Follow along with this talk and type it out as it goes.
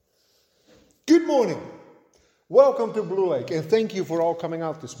Good morning. Welcome to Blue Lake, and thank you for all coming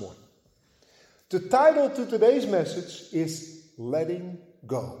out this morning. The title to today's message is Letting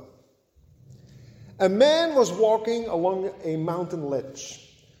Go. A man was walking along a mountain ledge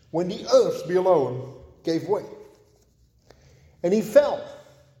when the earth below him gave way. And he fell,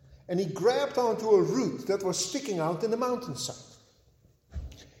 and he grabbed onto a root that was sticking out in the mountainside.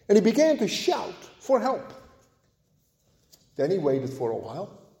 And he began to shout for help. Then he waited for a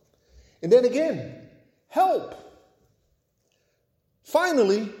while. And then again, help!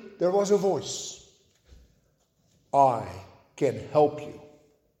 Finally, there was a voice. I can help you.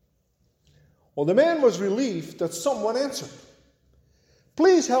 Well, the man was relieved that someone answered.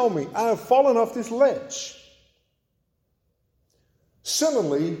 Please help me, I have fallen off this ledge.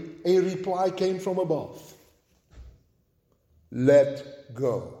 Suddenly, a reply came from above. Let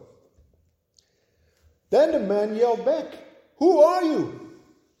go. Then the man yelled back, Who are you?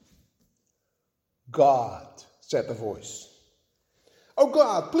 God, said the voice. Oh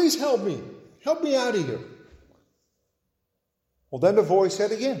God, please help me. Help me out of here. Well, then the voice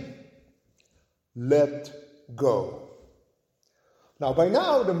said again, let go. Now, by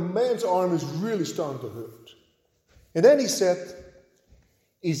now, the man's arm is really starting to hurt. And then he said,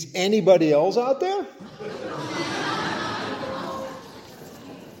 is anybody else out there?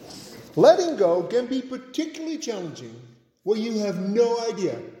 Letting go can be particularly challenging when you have no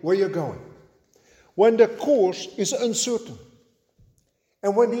idea where you're going, when the course is uncertain,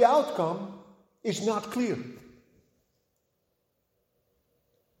 and when the outcome is not clear.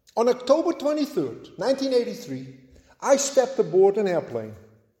 On October 23rd, 1983, I stepped aboard an airplane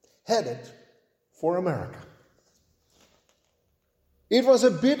headed for America. It was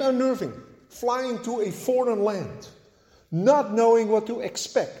a bit unnerving, flying to a foreign land, not knowing what to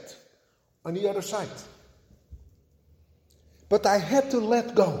expect on the other side. But I had to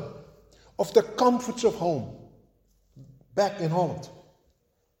let go of the comforts of home back in Holland.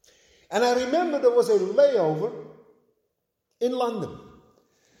 And I remember there was a layover in London.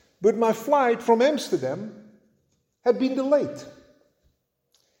 But my flight from Amsterdam had been delayed.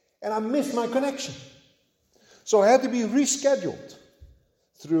 And I missed my connection. So I had to be rescheduled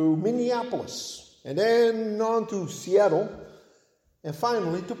through Minneapolis and then on to Seattle and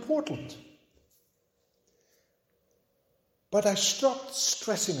finally to Portland. But I stopped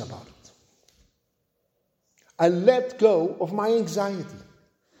stressing about it. I let go of my anxiety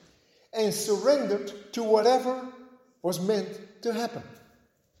and surrendered to whatever was meant to happen.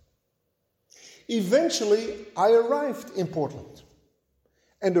 Eventually, I arrived in Portland,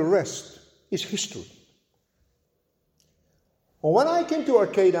 and the rest is history. Well, when I came to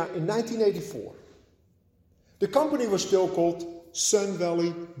Arcata in 1984, the company was still called Sun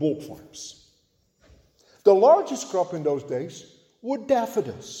Valley Bulb Farms. The largest crop in those days were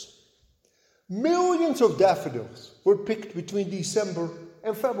daffodils. Millions of daffodils were picked between December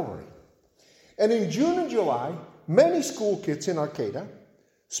and February. And in June and July, many school kids in Arcata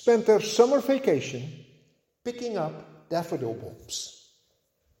spent their summer vacation picking up daffodil bulbs.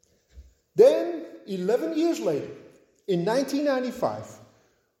 Then, 11 years later, in 1995,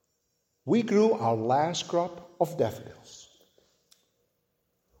 we grew our last crop of daffodils.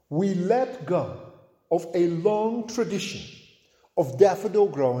 We let go of a long tradition of daffodil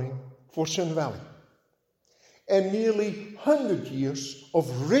growing for Sun Valley and nearly 100 years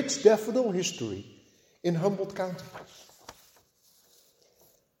of rich daffodil history in Humboldt County.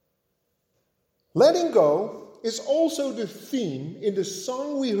 Letting go is also the theme in the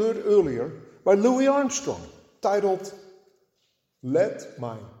song we heard earlier by Louis Armstrong, titled, Let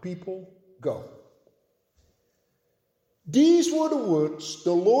My People Go. These were the words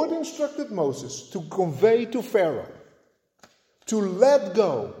the Lord instructed Moses to convey to Pharaoh, to let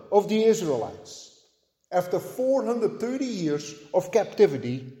go of the Israelites after 430 years of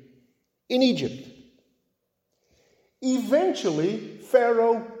captivity in Egypt. Eventually,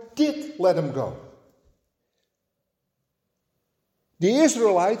 Pharaoh did let him go. The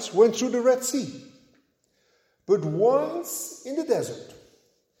Israelites went through the Red Sea. But once in the desert,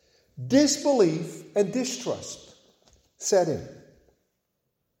 disbelief and distrust set in.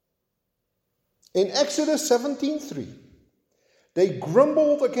 In Exodus 17:3, they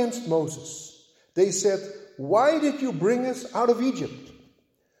grumbled against Moses. They said, Why did you bring us out of Egypt?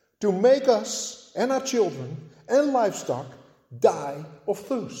 To make us and our children and livestock die of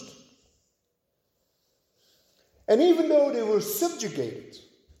thirst. And even though they were subjugated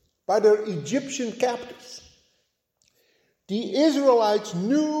by their Egyptian captors, the Israelites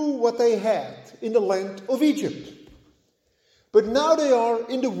knew what they had in the land of Egypt. But now they are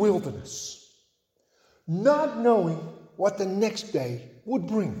in the wilderness, not knowing what the next day would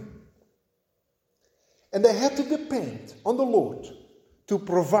bring. And they had to depend on the Lord to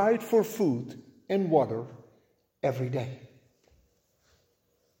provide for food and water every day.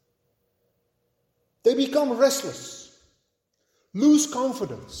 They become restless, lose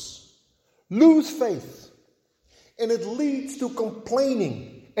confidence, lose faith, and it leads to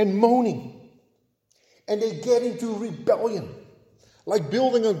complaining and moaning. And they get into rebellion, like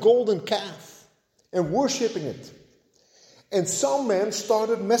building a golden calf and worshiping it. And some men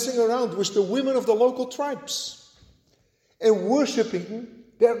started messing around with the women of the local tribes and worshiping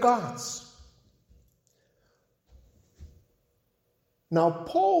their gods. Now,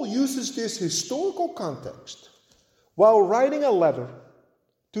 Paul uses this historical context while writing a letter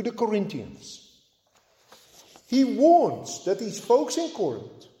to the Corinthians. He warns that these folks in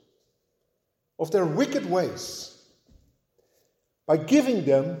Corinth of their wicked ways by giving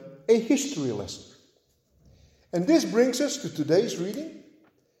them a history lesson. And this brings us to today's reading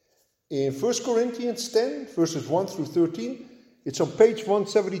in 1 Corinthians 10, verses 1 through 13. It's on page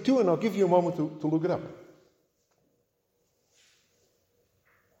 172, and I'll give you a moment to look it up.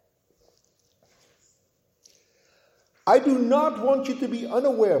 I do not want you to be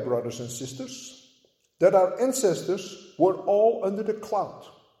unaware, brothers and sisters, that our ancestors were all under the cloud,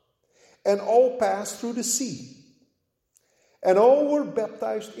 and all passed through the sea, and all were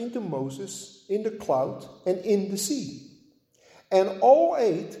baptized into Moses in the cloud and in the sea, and all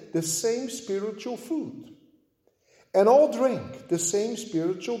ate the same spiritual food, and all drank the same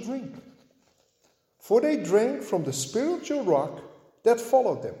spiritual drink, for they drank from the spiritual rock that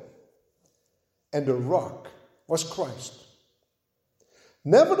followed them, and the rock was Christ.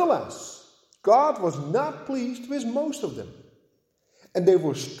 Nevertheless, God was not pleased with most of them, and they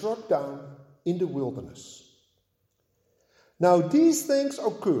were struck down in the wilderness. Now these things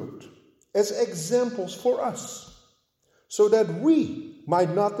occurred as examples for us, so that we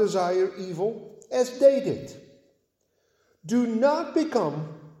might not desire evil as they did. Do not become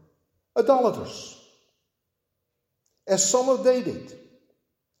idolaters, as some of they did,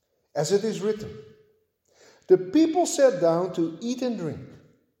 as it is written. The people sat down to eat and drink,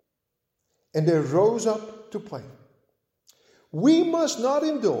 and they rose up to play. We must not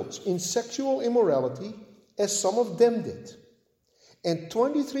indulge in sexual immorality, as some of them did, and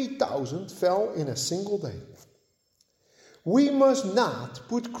 23,000 fell in a single day. We must not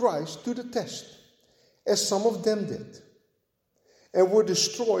put Christ to the test, as some of them did, and were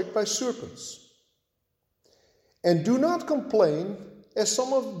destroyed by serpents. And do not complain, as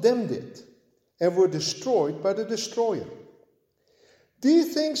some of them did, and were destroyed by the destroyer.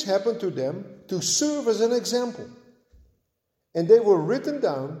 These things happened to them to serve as an example, and they were written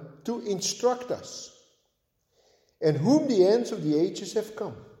down to instruct us, and whom the ends of the ages have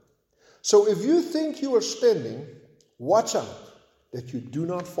come. So if you think you are standing, watch out that you do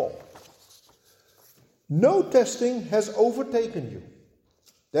not fall. No testing has overtaken you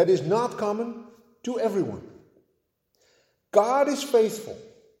that is not common to everyone. God is faithful,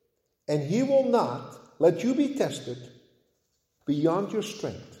 and He will not let you be tested beyond your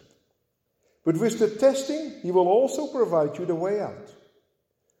strength. But with the testing, He will also provide you the way out,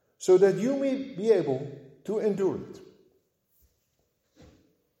 so that you may be able to endure it.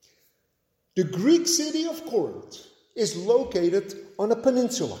 The Greek city of Corinth is located on a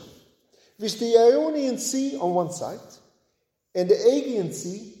peninsula, with the Ionian Sea on one side and the Aegean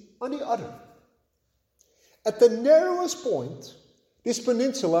Sea on the other. At the narrowest point, this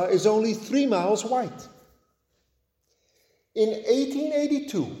peninsula is only 3 miles wide. In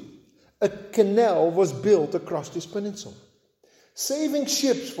 1882, a canal was built across this peninsula, saving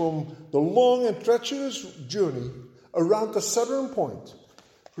ships from the long and treacherous journey around the southern point,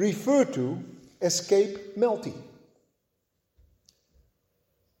 referred to as Cape Melty.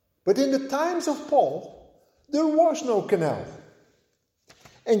 But in the times of Paul, there was no canal,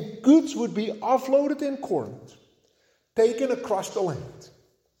 and goods would be offloaded in Corinth, taken across the land.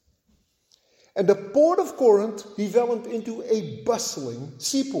 And the port of Corinth developed into a bustling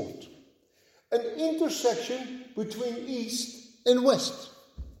seaport, an intersection between east and west.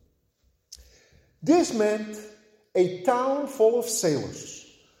 This meant a town full of sailors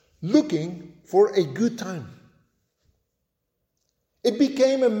looking for a good time. It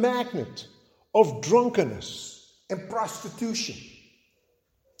became a magnet of drunkenness and prostitution.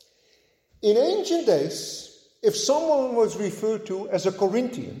 In ancient days, if someone was referred to as a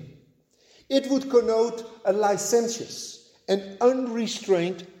Corinthian, it would connote a licentious and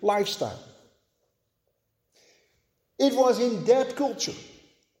unrestrained lifestyle. It was in that culture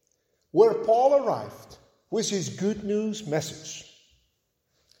where Paul arrived with his good news message.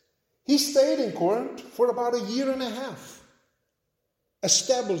 He stayed in Corinth for about 1.5 years,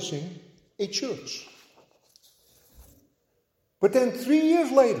 establishing a church. But then 3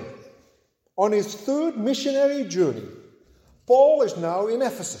 years later, on his third missionary journey, Paul is now in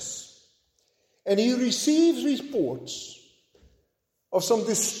Ephesus. And he receives reports of some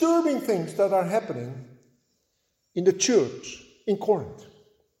disturbing things that are happening in the church in Corinth.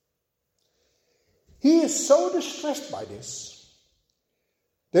 He is so distressed by this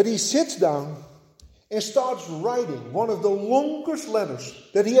that he sits down and starts writing one of the longest letters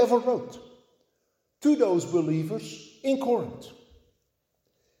that he ever wrote to those believers in Corinth.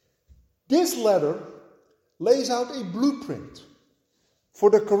 This letter lays out a blueprint for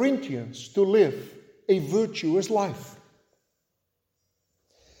the Corinthians to live a virtuous life.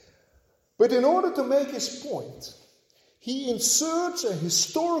 But in order to make his point, he inserts a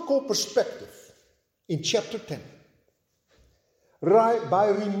historical perspective in chapter 10 by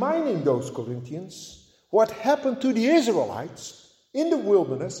reminding those Corinthians what happened to the Israelites in the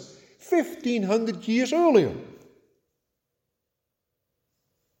wilderness 1,500 years earlier.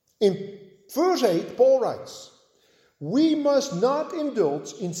 In verse 8, Paul writes, "We must not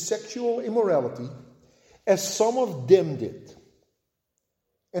indulge in sexual immorality as some of them did."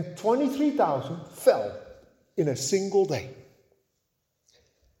 And 23,000 fell in a single day.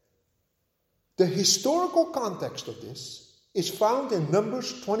 The historical context of this is found in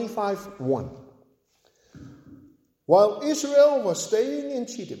Numbers 25:1. While Israel was staying in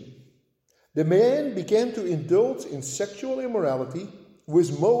Shittim, the men began to indulge in sexual immorality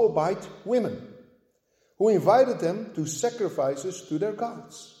with Moabite women, who invited them to sacrifices to their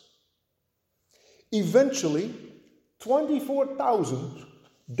gods. Eventually, 24,000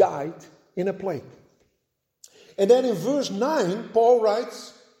 died in a plague. And then in verse 9, Paul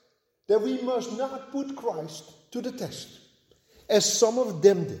writes that we must not put Christ to the test, as some of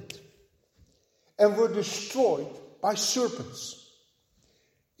them did, and were destroyed by serpents.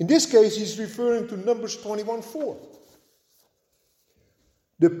 In this case, he's referring to Numbers 21:4.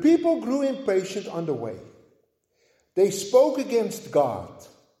 The people grew impatient on the way. They spoke against God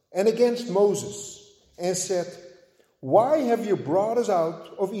and against Moses and said, "Why have you brought us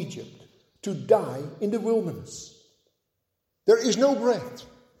out of Egypt to die in the wilderness? There is no bread.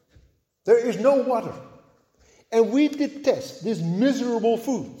 There is no water. And we detest this miserable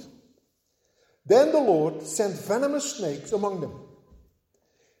food." Then the Lord sent venomous snakes among them.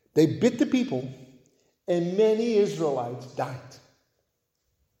 They bit the people, and many Israelites died.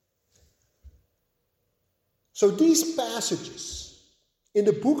 So these passages in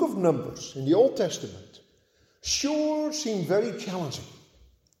the book of Numbers, in the Old Testament, sure seem very challenging.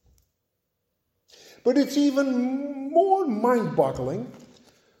 But it's even more mind-boggling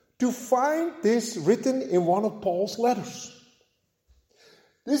to find this written in one of Paul's letters.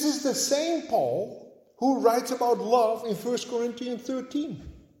 This is the same Paul who writes about love in 1 Corinthians 13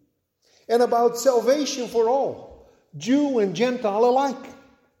 and about salvation for all, Jew and Gentile alike.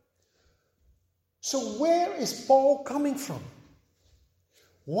 So where is Paul coming from?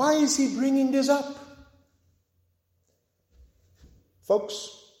 Why is he bringing this up? Folks,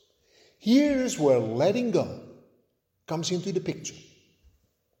 here is where letting go comes into the picture.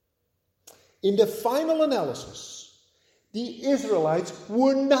 In the final analysis, the Israelites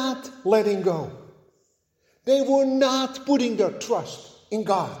were not letting go. They were not putting their trust in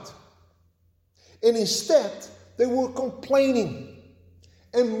God. And instead, they were complaining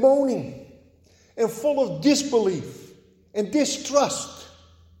and moaning and full of disbelief and distrust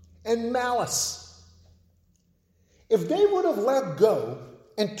and malice. If they would have let go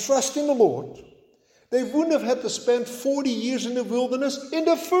and trust in the Lord, they wouldn't have had to spend 40 years in the wilderness in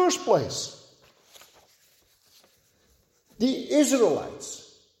the first place. The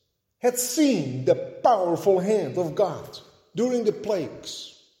Israelites had seen the powerful hand of God during the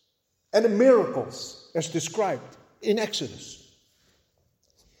plagues and the miracles as described in Exodus.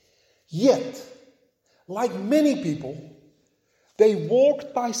 Yet, like many people, they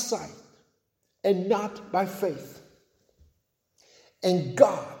walked by sight and not by faith. And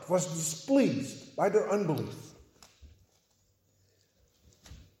God was displeased by their unbelief.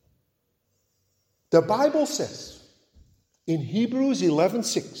 The Bible says in Hebrews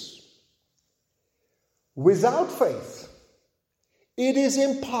 11:6, without faith, it is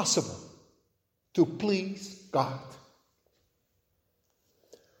impossible to please God.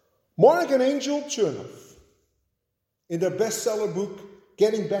 Mark and Angel Chernoff, in their bestseller book,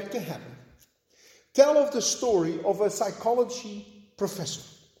 Getting Back to Heaven, tell of the story of a psychology professor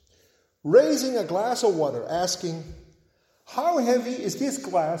raising a glass of water, asking, "How heavy is this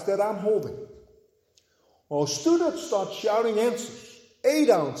glass that I'm holding?" Well, students start shouting answers. 8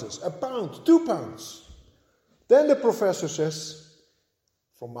 ounces, a pound, 2 pounds. Then the professor says,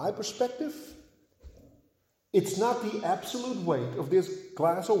 "From my perspective, It's not the absolute weight of this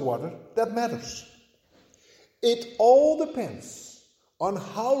glass of water that matters. It all depends on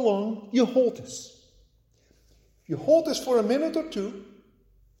how long you hold this. If you hold this for a minute or two,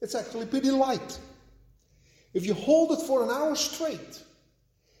 it's actually pretty light. If you hold it for an hour straight,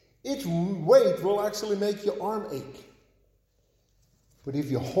 its weight will actually make your arm ache. But if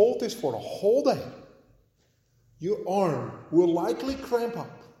you hold this for a whole day, your arm will likely cramp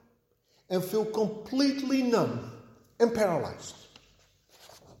up and feel completely numb and paralyzed.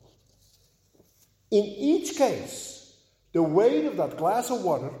 In each case, the weight of that glass of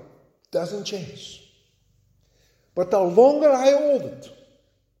water doesn't change. But the longer I hold it,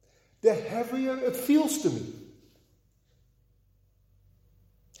 the heavier it feels to me.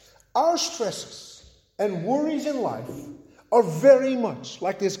 Our stresses and worries in life are very much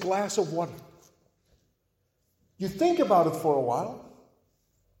like this glass of water. You think about it for a while,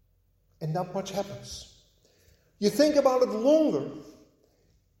 and not much happens. You think about it longer,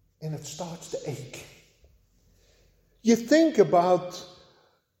 and it starts to ache. You think about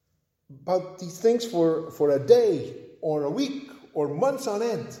these things for a day, or a week, or months on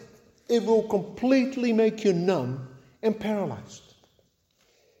end. It will completely make you numb and paralyzed.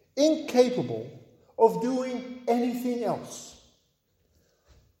 Incapable of doing anything else.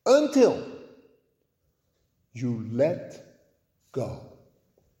 Until you let go.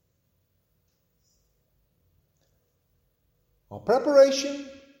 Our preparation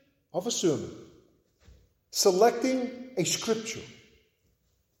of a sermon, selecting a scripture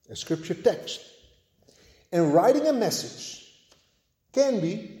text, and writing a message can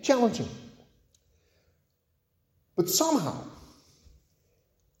be challenging. But somehow,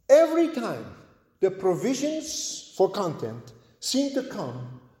 every time the provisions for content seem to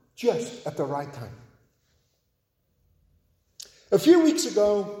come just at the right time. A few weeks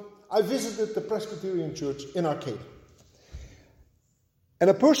ago, I visited the Presbyterian Church in Arcata. And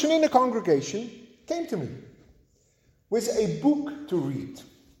a person in the congregation came to me with a book to read.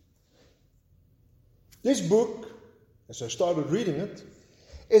 This book, as I started reading it,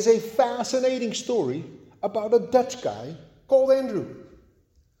 is a fascinating story about a Dutch guy called Andrew,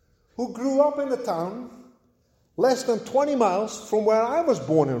 who grew up in a town less than 20 miles from where I was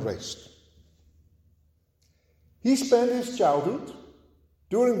born and raised. He spent his childhood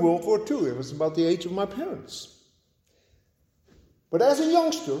during World War II. It was about the age of my parents. But as a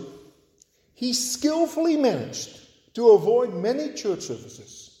youngster, he skillfully managed to avoid many church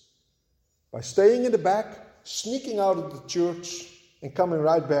services by staying in the back, sneaking out of the church, and coming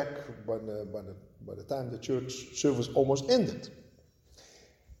right back by the time the church service almost ended.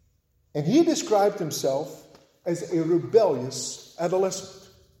 And he described himself as a rebellious adolescent.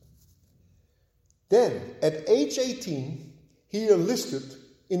 Then, at age 18, he enlisted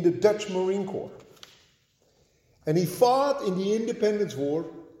in the Dutch Marine Corps. And he fought in the Independence War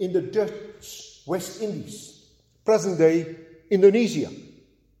in the Dutch West Indies, present-day Indonesia.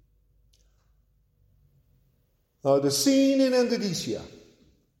 Now, the scene in Indonesia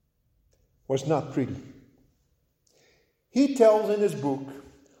was not pretty. He tells in his book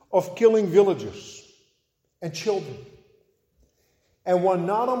of killing villagers and children, and when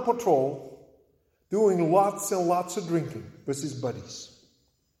not on patrol, doing lots and lots of drinking with his buddies.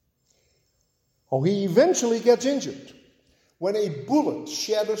 Oh, he eventually gets injured when a bullet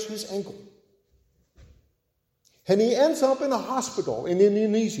shatters his ankle. And he ends up in a hospital in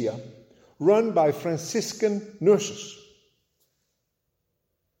Indonesia run by Franciscan nurses.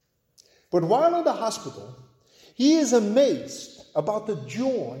 But while in the hospital, he is amazed about the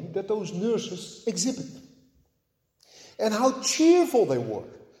joy that those nurses exhibit and how cheerful they were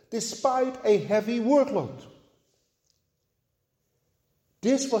despite a heavy workload.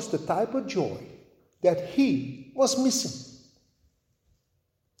 This was the type of joy that he was missing.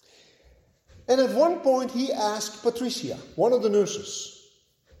 And at one point he asked Patricia, one of the nurses,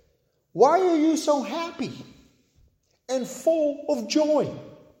 "Why are you so happy and full of joy?"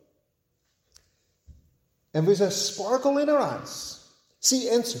 And with a sparkle in her eyes, she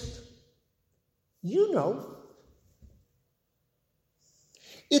answered, "You know,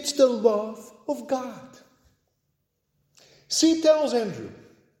 it's the love of God." She tells Andrew,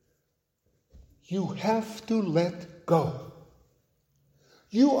 "You have to let go.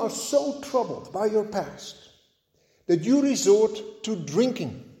 You are so troubled by your past that you resort to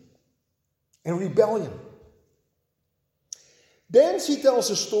drinking and rebellion." Then she tells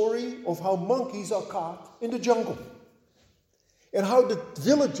a story of how monkeys are caught in the jungle and how the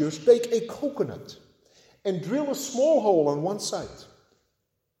villagers take a coconut and drill a small hole on one side,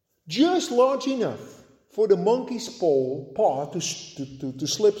 just large enough for the monkey's paw to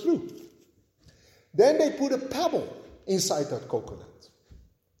slip through. Then they put a pebble inside that coconut.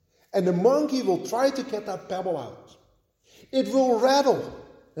 And the monkey will try to get that pebble out. It will rattle,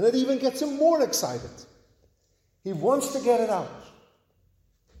 and it even gets him more excited. He wants to get it out.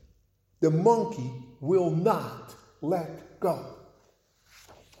 The monkey will not let go.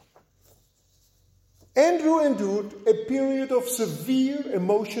 Andrew endured a period of severe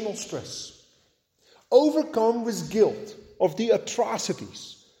emotional stress, overcome with guilt of the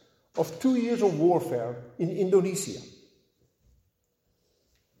atrocities of 2 years of warfare in Indonesia.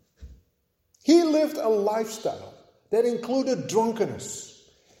 He lived a lifestyle that included drunkenness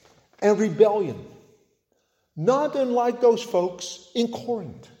and rebellion, not unlike those folks in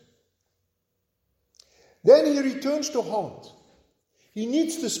Corinth. Then he returns to Holland. He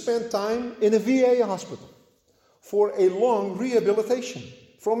needs to spend time in a VA hospital for a long rehabilitation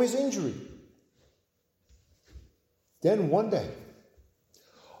from his injury. Then one day,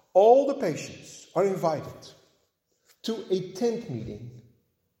 all the patients are invited to a tent meeting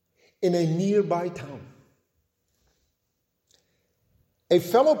in a nearby town. A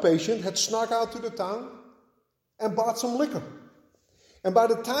fellow patient had snuck out to the town and bought some liquor. And by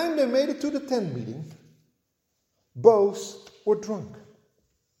the time they made it to the tent meeting, both were drunk.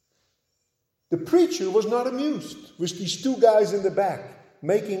 The preacher was not amused with these two guys in the back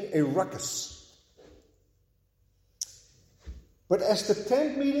making a ruckus. But as the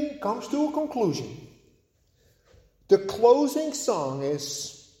tent meeting comes to a conclusion, the closing song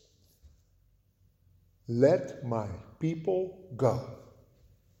is, "Let my people go."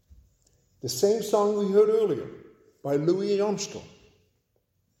 The same song we heard earlier by Louis Armstrong.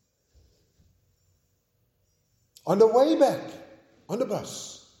 On the way back on the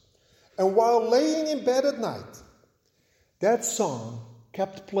bus, and while laying in bed at night, that song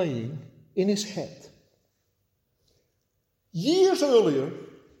kept playing in his head. Years earlier,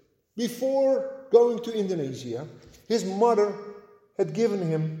 before going to Indonesia, his mother had given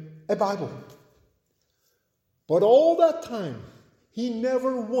him a Bible. But all that time, he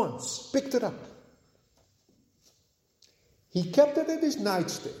never once picked it up. He kept it at his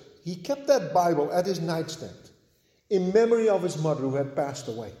nightstand. He kept that Bible at his nightstand in memory of his mother who had passed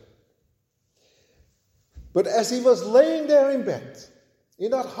away. But as he was laying there in bed,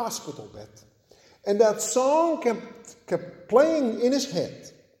 in that hospital bed, and that song kept playing in his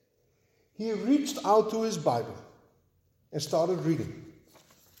head, he reached out to his Bible and started reading.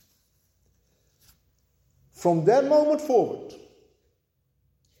 From that moment forward,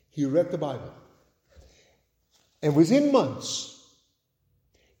 he read the Bible. And within months,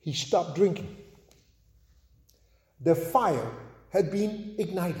 he stopped drinking. The fire had been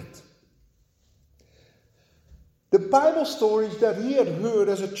ignited. The Bible stories that he had heard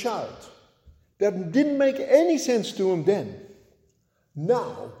as a child, that didn't make any sense to him then,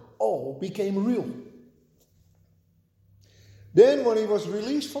 now all became real. Then when he was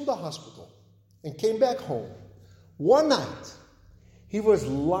released from the hospital and came back home, one night he was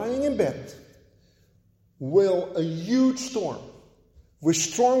lying in bed while a huge storm with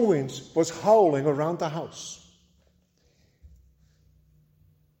strong winds was howling around the house.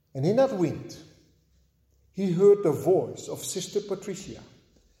 And in that wind, he heard the voice of Sister Patricia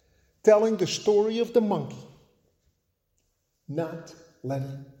telling the story of the monkey not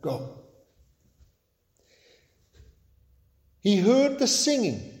letting go. He heard the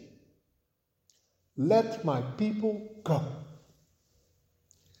singing, "Let my people go."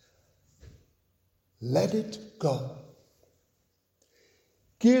 Let it go.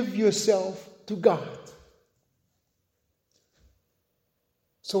 Give yourself to God.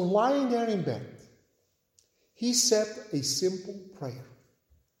 So lying there in bed, he said a simple prayer.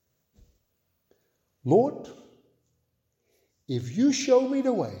 "Lord, if you show me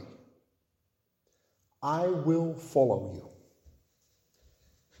the way, I will follow you."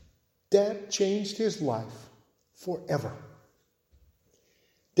 That changed his life forever.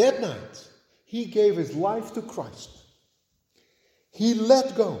 That night, he gave his life to Christ. He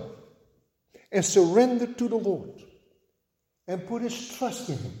let go and surrendered to the Lord and put his trust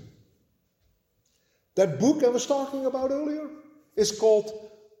in him. That book I was talking about earlier is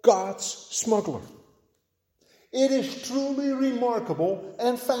called God's Smuggler. It is truly remarkable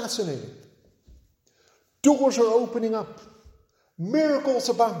and fascinating. Doors are opening up. Miracles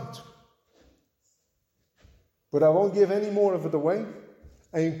abound. But I won't give any more of it away.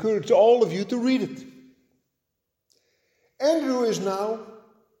 I encourage all of you to read it. Andrew is now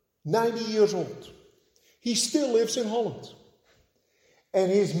 90 years old. He still lives in Holland. And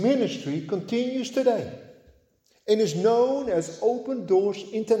his ministry continues today and is known as Open Doors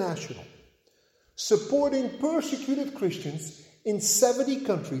International, supporting persecuted Christians in 70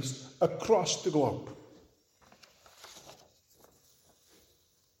 countries across the globe.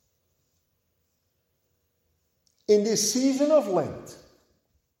 In this season of Lent,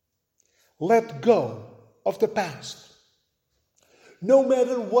 let go of the past, no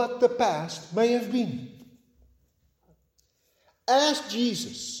matter what the past may have been. Ask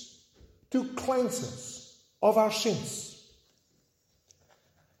Jesus to cleanse us of our sins.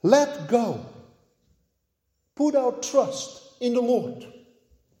 Let go. Put our trust in the Lord.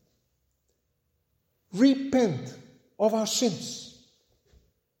 Repent of our sins.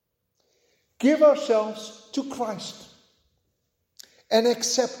 Give ourselves to Christ and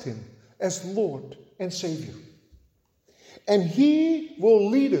accept Him as Lord and Savior. And He will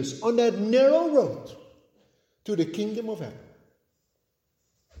lead us on that narrow road to the kingdom of heaven.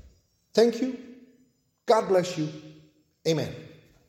 Thank you. God bless you. Amen.